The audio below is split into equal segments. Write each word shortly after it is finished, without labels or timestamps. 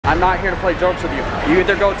I'm not here to play jokes with you. You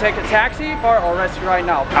either go take a taxi or I'll arrest you right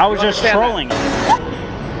now. I was just trolling.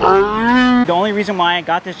 The only reason why I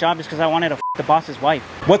got this job is because I wanted to f the boss's wife.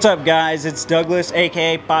 What's up, guys? It's Douglas,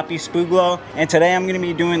 aka Papi Spooglo, and today I'm gonna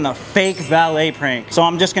be doing the fake valet prank. So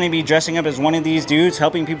I'm just gonna be dressing up as one of these dudes,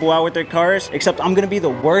 helping people out with their cars, except I'm gonna be the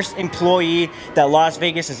worst employee that Las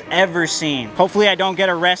Vegas has ever seen. Hopefully I don't get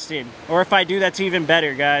arrested, or if I do, that's even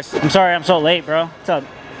better, guys. I'm sorry I'm so late, bro. What's up?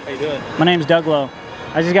 How you doing? My name's Douglo.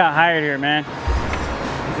 I just got hired here, man.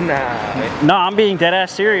 Nah. No, I'm being dead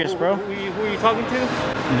ass serious, bro. Who are you talking to?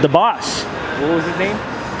 The boss. What was his name?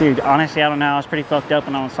 Dude, honestly, I don't know. I was pretty fucked up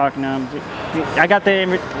when I was talking to him. I got the...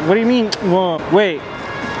 What do you mean? Well, wait.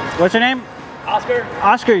 What's your name? Oscar.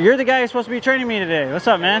 Oscar, you're the guy who's supposed to be training me today. What's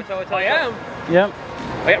up, man? I am. Yep.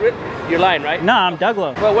 You're lying, right? No, I'm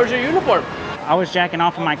Douglo. Well, where's your uniform? I was jacking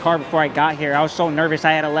off in my car before I got here. I was so nervous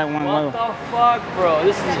I had to let one low. What the fuck, bro?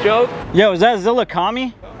 This is a joke? Yo, is that Zilla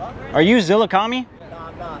Kami? Are you Zilla Kami?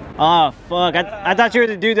 Oh fuck! I thought you were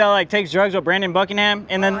the dude that like takes drugs with Brandon Buckingham,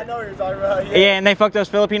 and then I know you're talking about. yeah, and they fuck those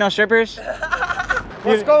Filipino strippers.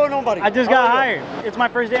 What's going on, buddy? I just got hired. It's my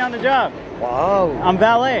first day on the job. Wow. I'm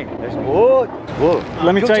valet. That's good. Good.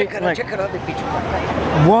 Let me tell you, check like, it out.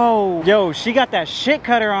 whoa, yo, she got that shit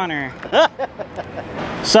cutter on her.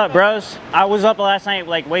 Sup, bros? I was up last night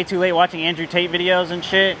like way too late watching Andrew Tate videos and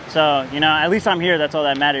shit. So you know, at least I'm here. That's all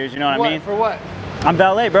that matters. You know what I mean? For what? I'm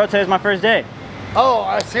valet, bro. Today's my first day.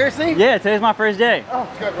 Oh, seriously? Yeah, today's my first day. Oh,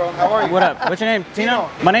 it's good, bro. How are you? What up? What's your name? Tino?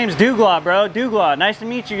 My name's dougla, bro. Dougla. Nice to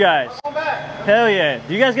meet you guys. Come back. Hell yeah.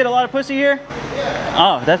 Do you guys get a lot of pussy here? Yeah.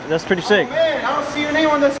 Oh, that's pretty sick. Oh, man, I don't see your name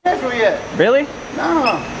on the schedule yet. Really?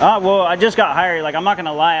 No. Oh, well, I just got hired. Like, I'm not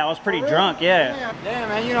gonna lie. I was pretty drunk, yeah. Damn,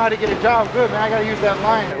 man, you know how to get a job good, man. I gotta use that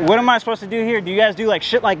line. What am I supposed to do here? Do you guys do like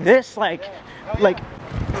shit like this? Like,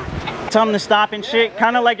 tell them to stop and shit?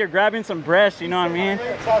 Kind of like you're grabbing some breasts, you know what I mean?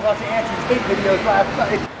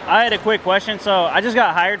 I had a quick question. So I just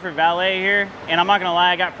got hired for valet here, and I'm not gonna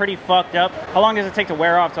lie, I got pretty fucked up. How long does it take to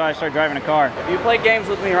wear off till I start driving a car? If you play games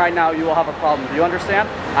with me right now, you will have a problem. Do you understand?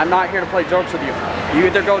 I'm not here to play jokes with you. You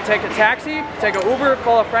either go take a taxi, take an Uber,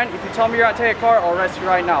 call a friend. If you tell me you're out to take a car, I'll arrest you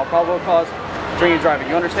right now. Probable cause drinking driving.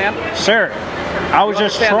 You understand? Sir, I was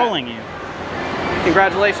just trolling you.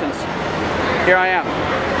 Congratulations. Here I am.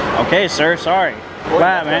 Okay, sir, sorry.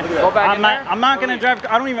 Wow, man. Go back in there. I'm not gonna drive.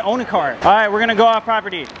 I don't even own a car. All right, we're gonna go off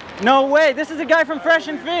property. No way. This is the guy from Fresh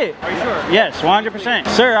and Fit. Are you sure? Yes, 100%.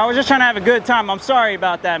 Sir, I was just trying to have a good time. I'm sorry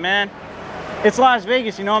about that, man. It's Las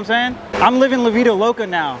Vegas, you know what I'm saying? I'm living La Vida Loca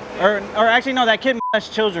now. Or actually, no, that kid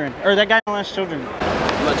molests children. Or that guy molests children.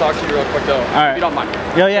 I'm gonna talk to you real quick though. All right. If you don't mind.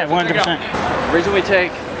 Yeah, 100%. The reason we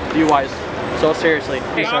take DUIs so seriously.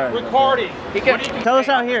 Stop recording. Tell us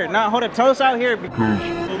out here. No, hold up. Tell us out here.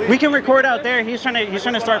 We can record out there. He's trying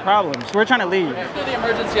to start problems. We're trying to leave. Do the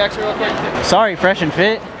emergency exit real quick. Sorry, Fresh and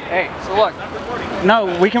Fit. Hey, so look. No,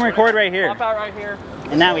 we can record right here. Hop out right here.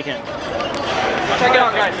 And now we can. Check it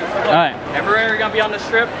out, guys. All right. Everywhere you're gonna be on the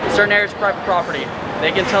strip, certain areas of private property.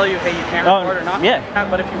 They can tell you, hey, you can't record or not. Yeah.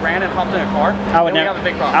 But if you ran and hopped in a car, I would then we never. have a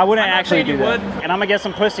big problem. I wouldn't I'm not actually saying do you that. would. And I'm gonna get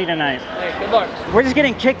some pussy tonight. Hey, good luck. We're just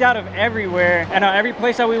getting kicked out of everywhere. I know every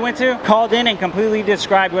place that we went to called in and completely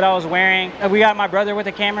described what I was wearing. We got my brother with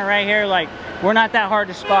the camera right here. Like, we're not that hard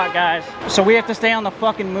to spot, guys. So we have to stay on the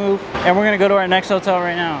fucking move. And we're gonna go to our next hotel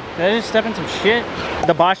right now. Did I just step in some shit?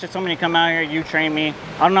 The boss just told me to come out here. You train me.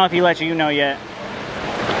 I don't know if he let you know yet.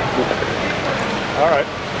 All right.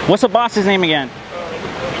 What's the boss's name again?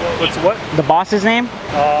 What's what? The boss's name?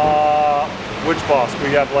 Which boss?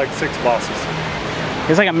 We have like 6 bosses.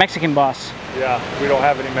 He's like a Mexican boss. Yeah, we don't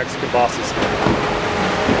have any Mexican bosses.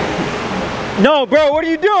 No, bro, what are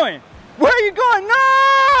you doing? Where are you going?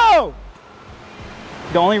 No!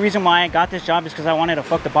 The only reason why I got this job is because I wanted to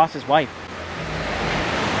fuck the boss's wife.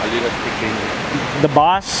 The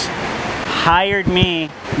boss hired me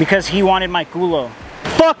because he wanted my culo.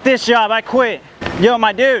 Fuck this job, I quit. Yo,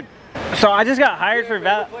 my dude. So I just got hired for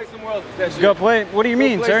Go play somewhere else with that shit. Go play? What do you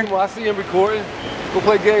mean, sir? I see him recording. Go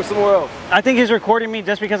play games somewhere else. I think he's recording me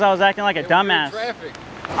just because I was acting like a dumbass. Traffic.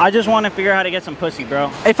 I just want to figure out how to get some pussy,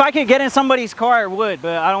 bro. If I could get in somebody's car, I would,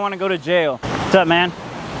 but I don't want to go to jail. What's up, man?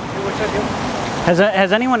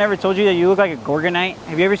 Has anyone ever told you that you look like a Gorgonite?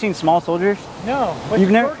 Have you ever seen Small Soldiers? No. What's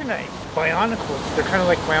You've never? Gorgonite? Bionicles. They're kind of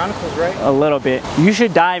like bionicles, right? A little bit. You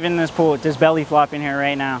should dive in this pool with this belly flop in here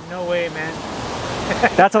right now. No way, man.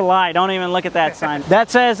 That's a lie. Don't even look at that sign. That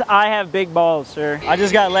says I have big balls, sir. I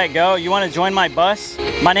just got let go. You want to join my bus?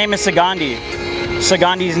 My name is Sagandi.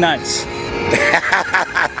 Sagandi's nuts.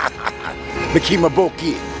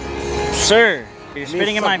 Bikimaboki. Sir, you're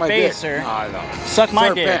spitting in my face, sir. No, no. Suck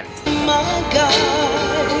my dick. My God.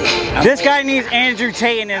 This guy needs Andrew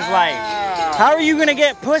Tate in his life. How are you gonna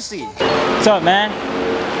get pussy? What's up, man?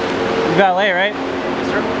 You valet, right? Yes,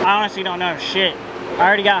 sir. I honestly don't know shit. I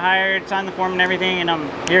already got hired, signed the form and everything, and I'm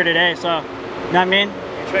here today, so, you know what I mean?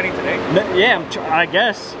 You training today? Yeah, I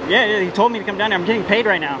guess. Yeah, he told me to come down there. I'm getting paid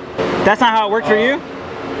right now. That's not how it worked for you?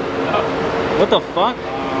 No. What the fuck?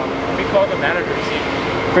 Let me call the manager to see.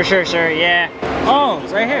 For sure, sir, yeah. Oh,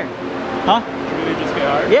 right here. Huh? Did you really just get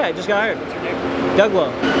hired? Yeah, I just got hired. What's your name?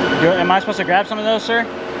 Dougla. Am I supposed to grab some of those, sir?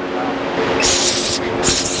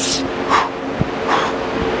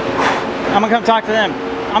 I'm gonna come talk to them.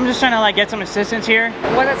 I'm just trying to like get some assistance here.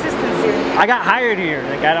 What assistance here? I got hired here.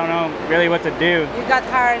 Like I don't know really what to do. You got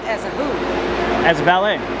hired as a who? As a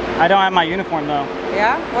valet. I don't have my uniform though.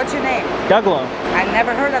 Yeah? What's your name? Dougla. I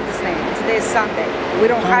never heard of this name. Today is Sunday. We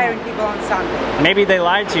don't hire people on Sunday. Maybe they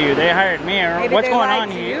lied to you. They hired me. Or Maybe what's they going lied on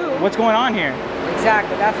to here? you. What's going on here?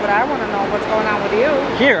 Exactly. That's what I want to know. What's going on with you?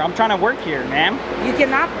 Here, I'm trying to work here, ma'am. You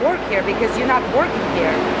cannot work here because you're not working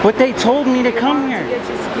here. But they told me to You come want here. to get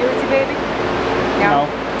your security, baby? No.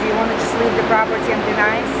 Do you want to just leave the property and be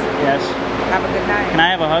nice? Yes. Have a good night. Can I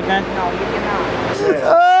have a hug then? No, you cannot.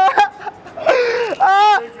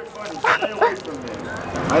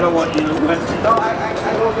 I don't want you to win. No,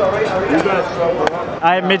 I was already. You're gonna throw her up.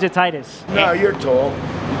 I have midgetitis. No, you're tall.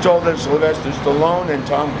 You told us Sylvester Stallone and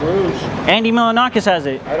Tom Cruise. Andy Milonakis has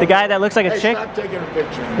it. The guy that looks like a Hey, chick. stop taking a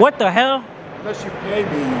picture. What the hell? Unless you pay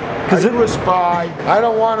me. Are you a spy? I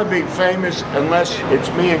don't want to be famous unless it's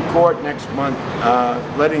me in court next month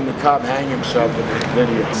letting the cop hang himself in the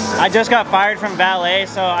video. I just got fired from valet,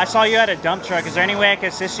 so I saw you at a dump truck. Is there any way I could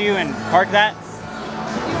assist you and park that?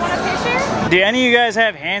 You want a picture? Do any of you guys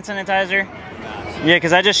have hand sanitizer? Yeah,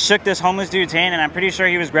 because I just shook this homeless dude's hand and I'm pretty sure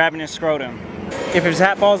he was grabbing his scrotum. If his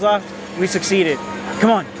hat falls off, we succeeded.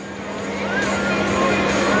 Come on.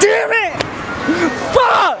 Damn it!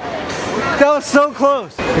 Fuck! That was so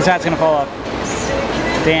close. His hat's gonna fall off.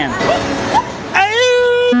 Damn.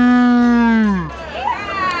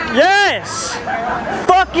 Yes!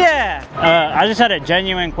 Fuck yeah! I just had a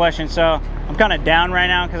genuine question, so I'm kind of down right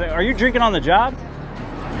now. Cause are you drinking on the job?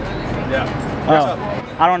 Yeah. Oh,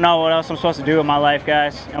 I don't know what else I'm supposed to do with my life,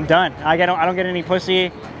 guys. I'm done. I don't get any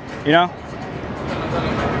pussy, you know?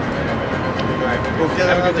 Go get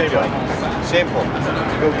another job. Simple.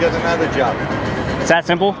 Go get another job. It's that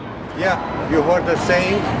simple? Yeah. You heard the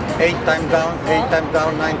saying, 8 times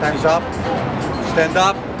down, 9 times up. Stand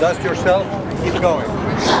up, dust yourself, keep going.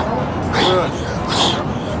 Good.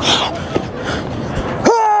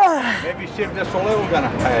 Maybe shift this a little gonna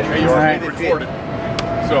add. Hey, you're already recorded.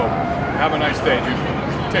 So, have a nice day, dude.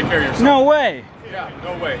 Take care of yourself. No way. Yeah,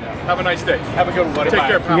 no way. Have a nice day. Have a good one, buddy. Take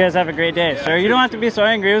care, pal. You guys have a great day, sir. You don't have to be so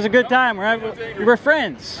angry. It was a good time. We're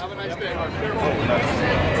friends. Have a nice day.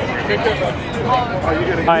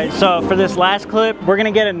 Alright, so for this last clip, we're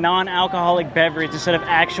gonna get a non-alcoholic beverage instead of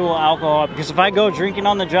actual alcohol, because if I go drinking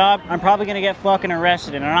on the job, I'm probably gonna get fucking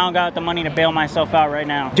arrested, and I don't got the money to bail myself out right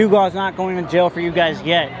now. Dougal's not going to jail for you guys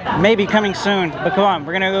yet. Maybe coming soon, but come on,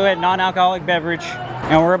 we're gonna go get non-alcoholic beverage,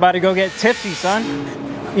 and we're about to go get tipsy, son.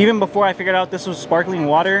 Even before I figured out this was sparkling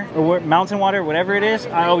water, or mountain water, whatever it is,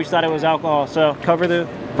 I always thought it was alcohol. So cover the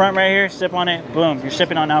front right here, sip on it, boom, you're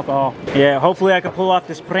sipping on alcohol. Yeah, hopefully I could pull off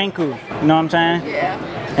this pranku, you know what I'm saying? Yeah.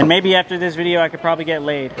 And maybe after this video I could probably get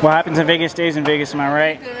laid. What happens in Vegas stays in Vegas, am I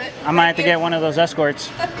right? I might have to get one of those escorts.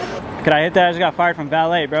 Could I hit that? I just got fired from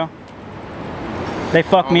valet, bro. They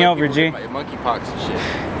fucked me over, G. Monkeypox and shit.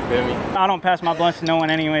 Feel me? I don't pass my blunts to no one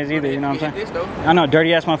anyways either, you know what I'm saying? I know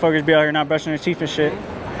dirty ass motherfuckers be out here not brushing their teeth and shit.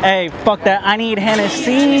 Hey, fuck that, I need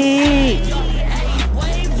Hennessy!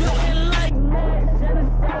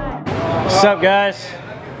 What's up, guys?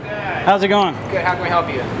 How's it going? Good, how can we help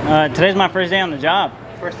you? Today's my first day on the job.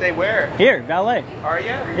 First day where? Here, valet. Are you?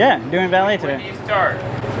 Yeah, doing valet When do today. you start?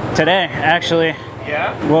 Today, actually.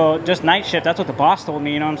 Yeah? Well, just night shift, that's what the boss told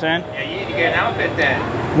me, you know what I'm saying? Yeah, you need to get an outfit then.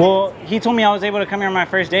 Well, he told me I was able to come here on my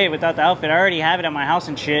first day without the outfit. I already have it at my house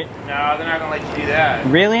and shit. No, they're not gonna let you do that.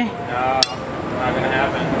 Really? No, not gonna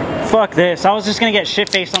happen. Fuck this. I was just gonna get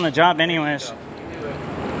shit-faced on the job anyways.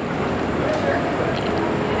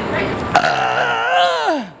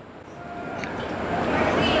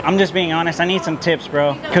 I'm just being honest, I need some tips,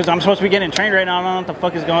 bro. Because I'm supposed to be getting trained right now, I don't know what the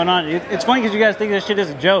fuck is going on. It's funny because you guys think this shit is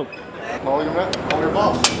a joke. Call your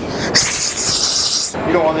boss.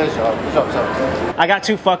 You don't want this job. What's up, son? I got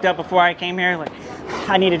too fucked up before I came here. Like,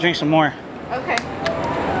 I need to drink some more. Okay.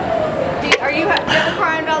 Do you have a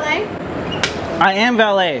car in valet? I am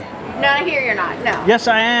valet. Not here, you're not. No. Yes,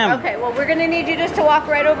 I am. Okay. Well, we're gonna need you just to walk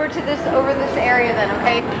right over to this area then.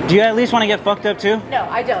 Okay. Do you at least want to get fucked up too? No,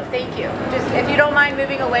 I don't. Thank you. Just if you don't mind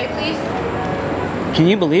moving away, please. Can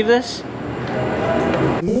you believe this?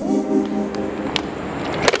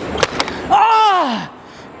 Ah!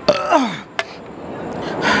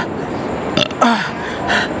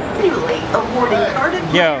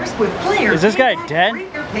 Yo, is this guy dead?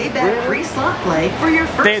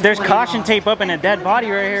 There's caution tape up in a dead body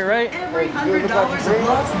right here, right?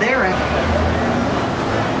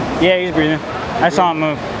 Yeah, he's breathing. I saw him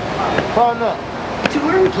move. To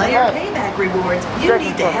earn player payback rewards, you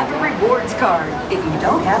need to have a rewards card. If you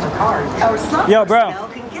don't have a card, our slot personnel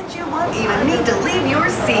can get you one. You even need to leave your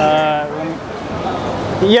seat.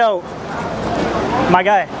 Yo, my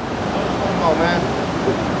guy. Oh man.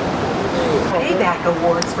 Payback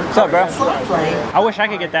awards for what's up, bro? slot play. I wish I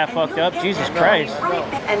could get that fucked up. Jesus Christ.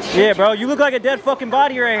 Yeah, bro, you look like a dead fucking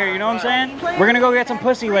body right here. You know what I'm saying? We're gonna go get some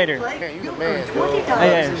pussy later.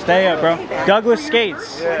 Hey, stay up, bro. Douglas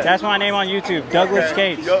Skates. That's my name on YouTube. Douglas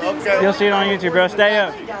Skates. You'll see it on YouTube, bro. Stay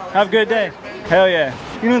up. Have a good day. Hell yeah.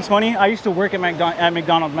 You know what's funny? I used to work at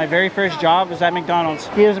McDonald's. My very first job was at McDonald's.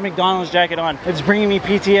 He has a McDonald's jacket on. It's bringing me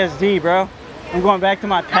PTSD, bro. I'm going back to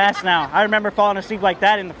my past now. I remember falling asleep like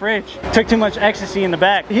that in the fridge. Took too much ecstasy in the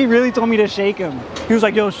back. He really told me to shake him. He was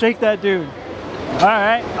like, yo, shake that dude. All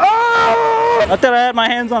right. Oh! I thought I had my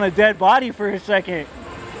hands on a dead body for a second.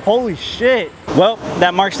 Holy shit. Well,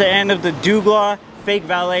 that marks the end of the dougla fake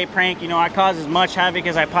valet prank. You know, I caused as much havoc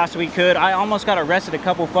as I possibly could. I almost got arrested a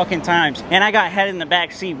couple fucking times, and I got head in the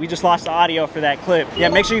back seat. We just lost the audio for that clip. Yeah,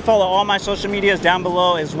 make sure you follow all my social medias down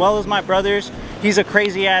below, as well as my brother's. He's a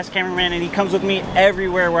crazy ass cameraman, and he comes with me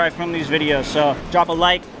everywhere where I film these videos. So drop a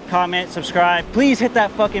like, comment, subscribe. Please hit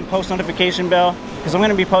that fucking post notification bell, because I'm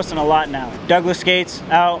gonna be posting a lot now. Douglas Skates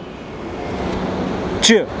out.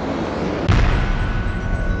 Chew.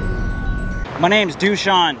 My name's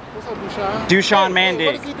Dushan. What's up, Dushan? Dushan Mandic.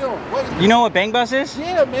 What is he doing? You know what Bang Bus is?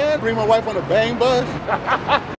 Yeah, man. Bring my wife on a bang bus.